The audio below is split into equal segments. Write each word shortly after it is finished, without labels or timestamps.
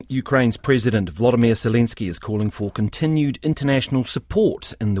Ukraine's President Volodymyr Zelenskyy is calling for continued international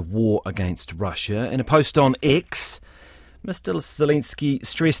support in the war against Russia. In a post on X, Mr. Zelenskyy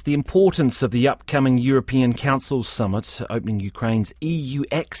stressed the importance of the upcoming European Council summit, opening Ukraine's EU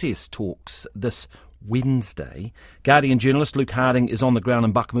access talks this Wednesday. Guardian journalist Luke Harding is on the ground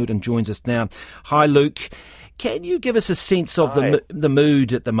in Bakhmut and joins us now. Hi, Luke. Can you give us a sense of the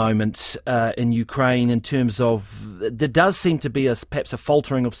mood at the moment in Ukraine in terms of there does seem to be perhaps a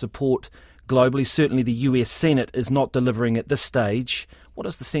faltering of support globally? Certainly the US Senate is not delivering at this stage. What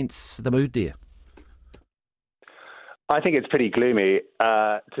is the mood there? I think it's pretty gloomy,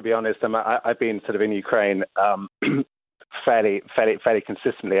 to be honest. I've been sort of in Ukraine fairly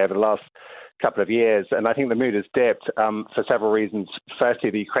consistently over the last couple of years, and I think the mood has dipped for several reasons. Firstly,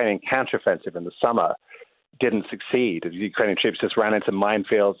 the Ukrainian counteroffensive in the summer didn't succeed. The Ukrainian troops just ran into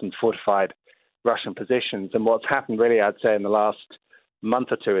minefields and fortified Russian positions. And what's happened really, I'd say, in the last month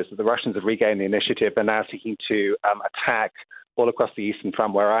or two is that the Russians have regained the initiative and now seeking to attack all across the eastern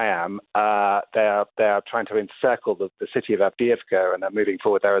front where I am. They are trying to encircle the city of Avdiivka, and they're moving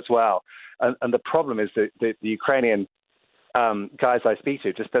forward there as well. And the problem is that the Ukrainian guys I speak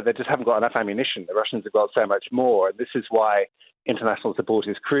to, they just haven't got enough ammunition. The Russians have got so much more. And this is why international support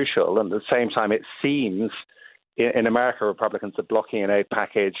is crucial. And at the same time, it seems in America, Republicans are blocking an aid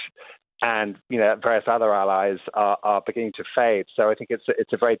package, and various other allies are beginning to fade. So I think it's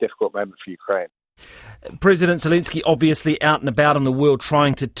a very difficult moment for Ukraine. President Zelenskyy obviously out and about in the world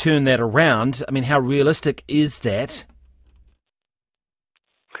trying to turn that around. I mean, how realistic is that?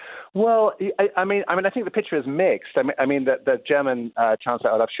 Well, I think the picture is mixed. I mean, the German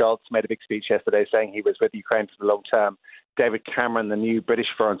Chancellor Olaf Scholz made a big speech yesterday saying he was with Ukraine for the long term. David Cameron, the new British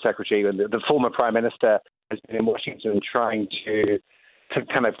Foreign Secretary, and the former Prime Minister, has been in Washington trying to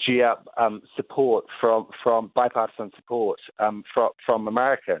kind of gee up support from bipartisan support from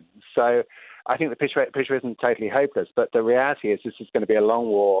Americans. So I think the picture isn't totally hopeless, but the reality is this is going to be a long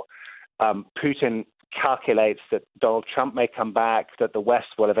war. Putin calculates that Donald Trump may come back, that the West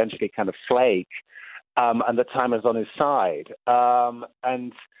will eventually kind of flake, and the time is on his side. The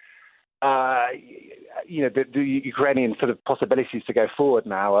Ukrainian sort of possibilities to go forward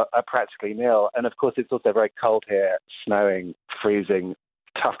now are practically nil. And of course, it's also very cold here, snowing, freezing,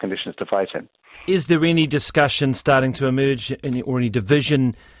 tough conditions to fight in. Is there any discussion starting to emerge or any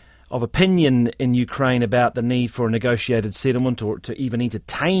division of opinion in Ukraine about the need for a negotiated settlement or to even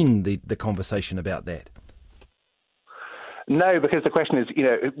entertain the conversation about that? No, because the question is,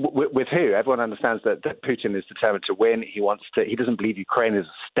 with who? Everyone understands that Putin is determined to win. He doesn't believe Ukraine is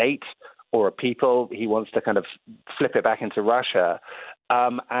a state or a people. He wants to kind of flip it back into Russia.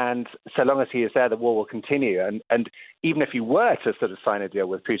 And so long as he is there, the war will continue. And even if he were to sort of sign a deal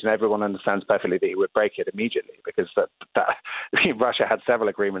with Putin, everyone understands perfectly that he would break it immediately, because Russia had several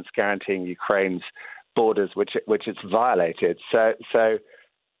agreements guaranteeing Ukraine's borders, which it's violated. So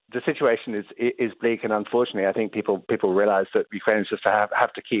the situation is bleak, and unfortunately, I think people realize that Ukrainians just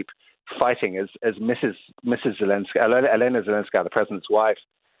have to keep fighting. As Mrs. Zelenskyy, Elena Zelenskyy, the president's wife,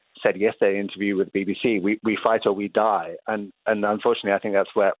 said yesterday in an interview with the BBC, we fight or we die. And unfortunately, I think that's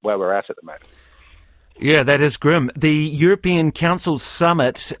where we're at the moment. Yeah, that is grim. The European Council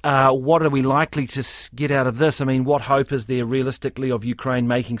summit, what are we likely to get out of this? I mean, what hope is there realistically of Ukraine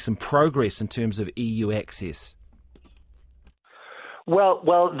making some progress in terms of EU access? Well,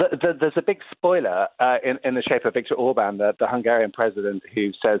 there's a big spoiler in the shape of Viktor Orban, the Hungarian president,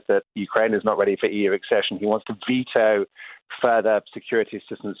 who says that Ukraine is not ready for EU accession. He wants to veto further security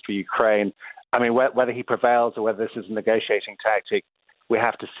assistance for Ukraine. I mean, whether he prevails or whether this is a negotiating tactic, we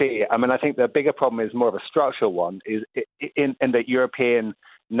have to see. I mean, I think the bigger problem is more of a structural one, is in that European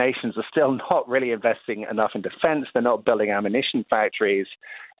nations are still not really investing enough in defense. They're not building ammunition factories.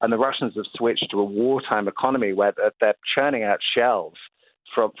 And the Russians have switched to a wartime economy where they're churning out shells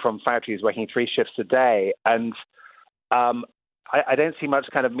from factories working 3 shifts a day. And I don't see much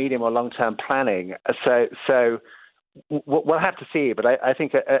kind of medium or long-term planning. So we'll have to see. But I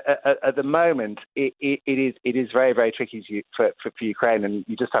think at the moment, it is very, very tricky for Ukraine. And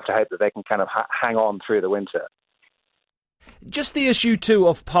you just have to hope that they can kind of hang on through the winter. Just the issue, too,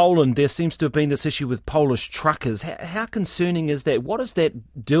 of Poland. There seems to have been this issue with Polish truckers. How concerning is that? What is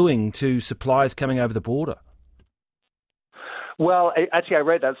that doing to supplies coming over the border? Well, actually, I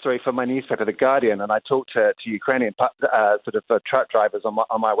wrote that story for my newspaper, The Guardian, and I talked to Ukrainian truck drivers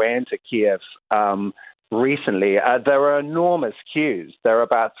on my way into Kiev recently. There are enormous queues. There are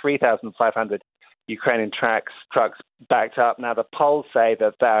about 3,500 Ukrainian trucks backed up. Now, the Poles say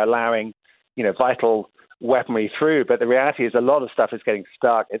that they're allowing, vital weaponry through, but the reality is a lot of stuff is getting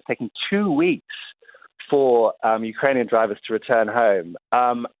stuck. It's taking 2 weeks for Ukrainian drivers to return home.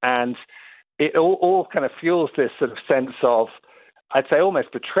 And it all kind of fuels this sort of sense of, I'd say,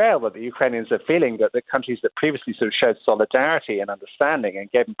 almost betrayal that the Ukrainians are feeling, that the countries that previously sort of showed solidarity and understanding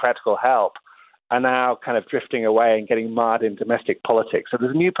and gave them practical help are now kind of drifting away and getting mired in domestic politics. So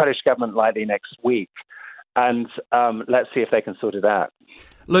there's a new Polish government likely next week, and let's see if they can sort it out.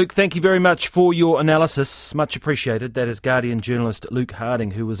 Luke, thank you very much for your analysis. Much appreciated. That is Guardian journalist Luke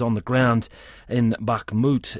Harding, who was on the ground in Bakhmut